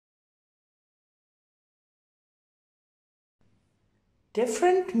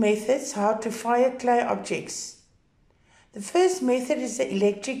Different methods how to fire clay objects. The first method is the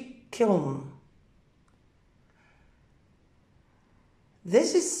electric kiln.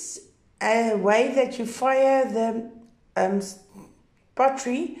 This is a way that you fire the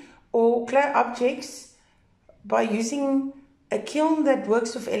pottery or clay objects by using a kiln that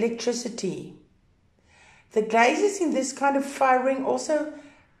works with electricity. The glazes in this kind of firing also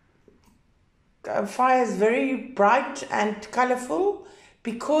fires very bright and colorful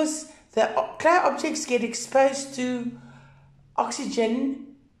because the clay objects get exposed to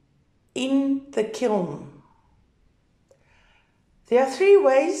oxygen in the kiln. There are three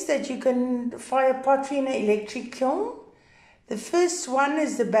ways that you can fire pottery in an electric kiln. The first one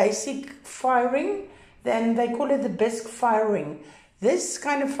is the basic firing, then they call it the bisque firing. This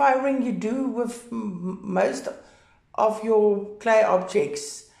kind of firing you do with most of your clay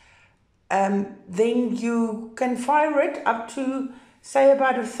objects. Then you can fire it up to, say,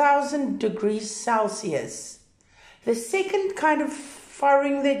 about 1,000 degrees Celsius. The second kind of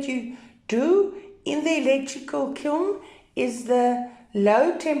firing that you do in the electrical kiln is the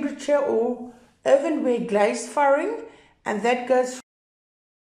low temperature or earthenware glaze firing, and that goes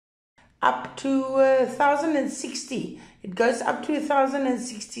up to 1,060. It goes up to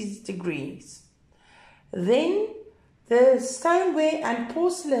 1,060 degrees. Then the stoneware and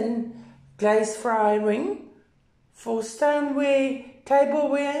porcelain glaze firing for stoneware,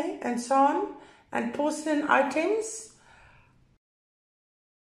 tableware and so on, and porcelain items.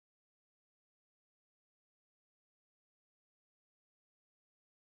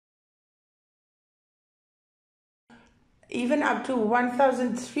 Even up to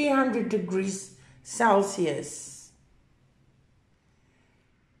 1,300 degrees Celsius.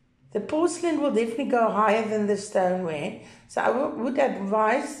 The porcelain will definitely go higher than the stoneware. So I would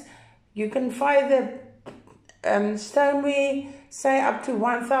advise you can fire the stoneware, say, up to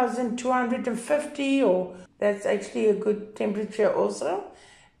 1,250, or that's actually a good temperature also.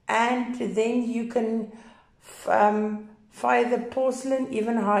 And then you can fire the porcelain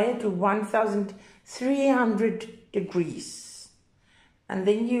even higher to 1,300 degrees. And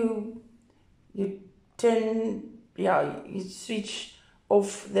then you switch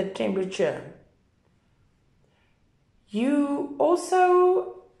off the temperature. You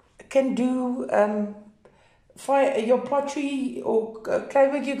also can do fire your pottery or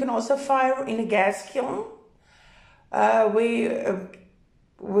claywork. You can also fire in a gas kiln, where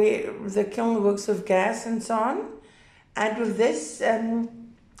the kiln works with gas and so on. And with this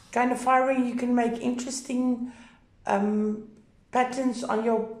kind of firing, you can make interesting patterns on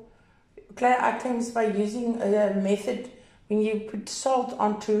your clay items by using a method when you put salt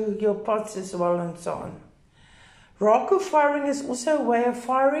onto your pots as well and so on. Raku firing is also a way of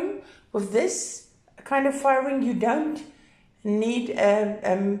firing. With this kind of firing, you don't need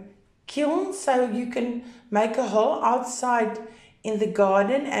a kiln, so you can make a hole outside in the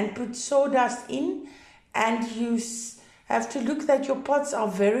garden and put sawdust in, and you have to look that your pots are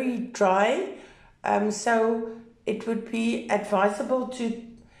very dry, so it would be advisable to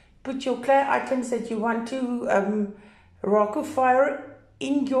put your clay items that you want to raku fire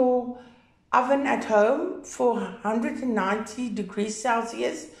in your oven at home for 190 degrees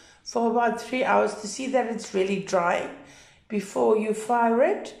Celsius for about 3 hours to see that it's really dry before you fire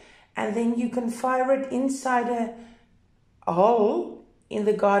it. And then you can fire it inside a hole in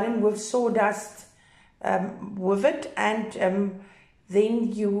the garden with sawdust with it, and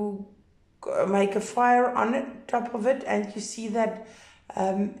then you make a fire on it, top of it, and you see that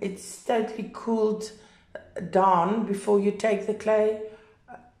it's totally cooled down before you take the clay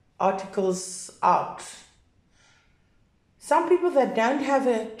articles out. Some people that don't have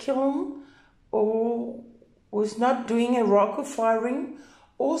a kiln or who's not doing a raku firing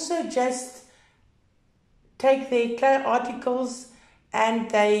also just take their clay articles and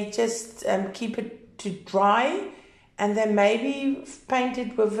they just keep it to dry, and they maybe paint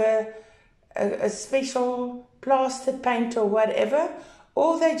it with a special plaster paint or whatever,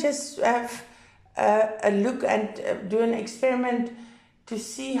 or they just have a look and do an experiment to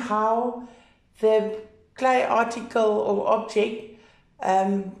see how the clay article or object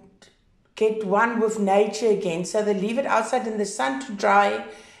get one with nature again. So they leave it outside in the sun to dry,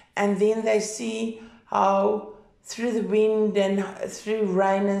 and then they see how through the wind and through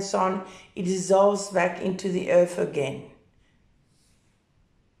rain and so on, it dissolves back into the earth again.